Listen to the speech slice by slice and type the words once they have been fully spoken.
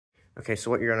Okay,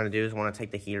 so what you're gonna do is want to take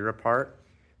the heater apart.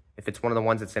 If it's one of the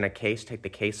ones that's in a case, take the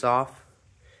case off.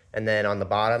 And then on the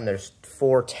bottom, there's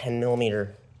 4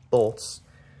 10mm bolts.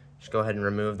 Just go ahead and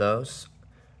remove those.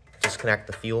 Disconnect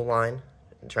the fuel line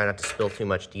and try not to spill too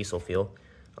much diesel fuel.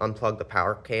 Unplug the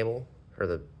power cable, or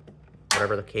the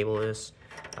whatever the cable is,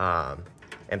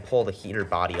 and pull the heater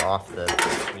body off the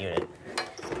unit.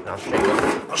 And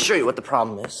I'll show you what the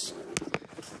problem is.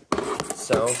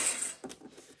 So,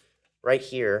 right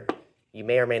here, you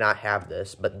may or may not have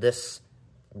this, but this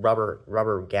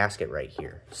rubber gasket right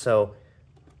here. So,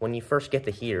 when you first get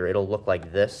the heater, it'll look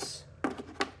like this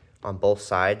on both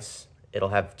sides. It'll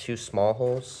have 2 small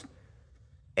holes.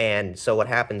 And so what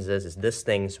happens is this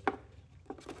thing's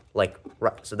like,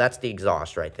 so that's the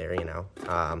exhaust right there, you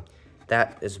know.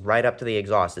 That is right up to the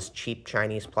exhaust. This cheap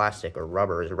Chinese plastic or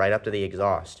rubber is right up to the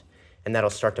exhaust. And that'll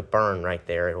start to burn right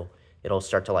there. It'll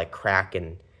start to like crack,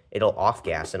 and it'll off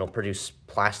gas, and it'll produce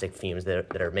plastic fumes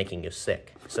that are making you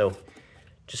sick. So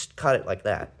just cut it like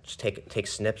that. Just take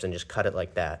snips and just cut it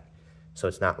like that, so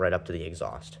it's not right up to the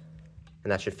exhaust.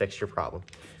 And that should fix your problem.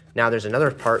 Now there's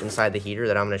another part inside the heater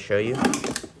that I'm going to show you.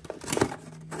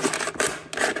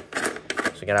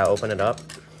 So you gotta open it up.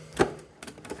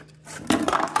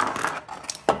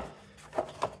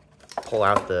 Pull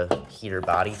out the heater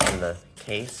body from the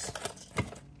case.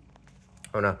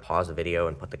 I'm gonna pause the video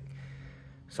and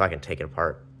so I can take it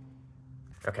apart.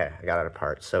 Okay, I got it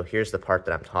apart. So here's the part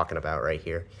that I'm talking about right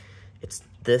here. It's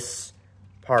this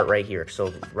part right here.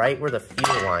 So right where the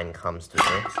fuel line comes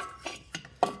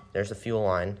through, there's the fuel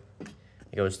line.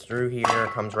 It goes through here,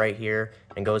 comes right here,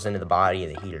 and goes into the body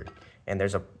of the heater. And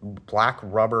there's a black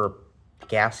rubber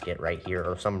gasket right here,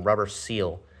 or some rubber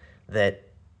seal,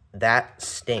 that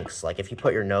stinks. Like if you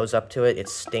put your nose up to it, it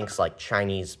stinks like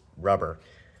Chinese rubber.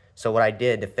 So what I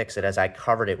did to fix it is I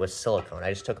covered it with silicone. I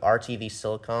just took RTV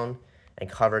silicone and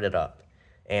covered it up.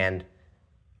 And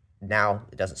now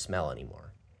it doesn't smell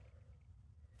anymore.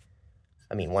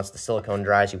 I mean, once the silicone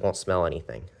dries, you won't smell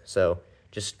anything. So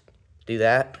just do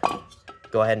that.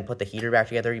 Go ahead and put the heater back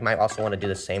together. You might also want to do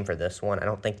the same for this one. I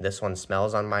don't think this one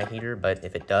smells on my heater, but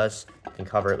if it does, you can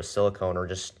cover it with silicone or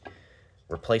just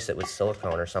replace it with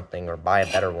silicone or something, or buy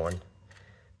a better one.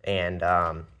 And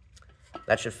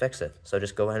that should fix it. So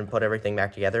just go ahead and put everything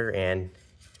back together, and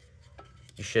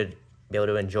you should be able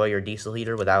to enjoy your diesel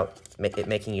heater without it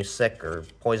making you sick or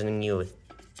poisoning you with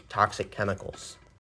toxic chemicals.